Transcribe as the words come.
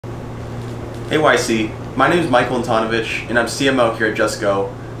Hey YC, my name is Michael Antonovich and I'm CMO here at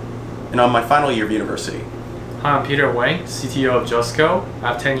JustGo and I'm my final year of university. Hi, I'm Peter Wang, CTO of JustGo.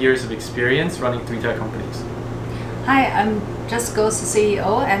 I have 10 years of experience running 3 tech companies. Hi, I'm JustGo's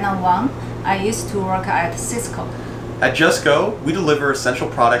CEO, Anna Wang. I used to work at Cisco. At JustGo, we deliver essential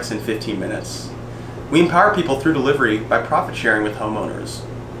products in 15 minutes. We empower people through delivery by profit sharing with homeowners.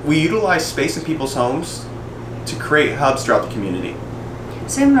 We utilize space in people's homes to create hubs throughout the community.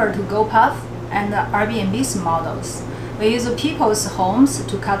 Similar to GoPuff and Airbnb's models, we use people's homes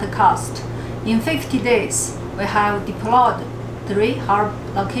to cut cost. In 50 days, we have deployed 3 hub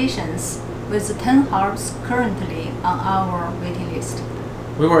locations with 10 hubs currently on our waiting list.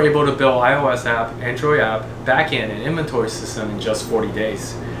 We were able to build iOS app, Android app, backend, and inventory system in just 40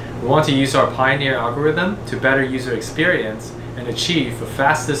 days. We want to use our Pioneer algorithm to better user experience and achieve the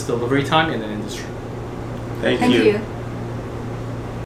fastest delivery time in the industry. Thank you.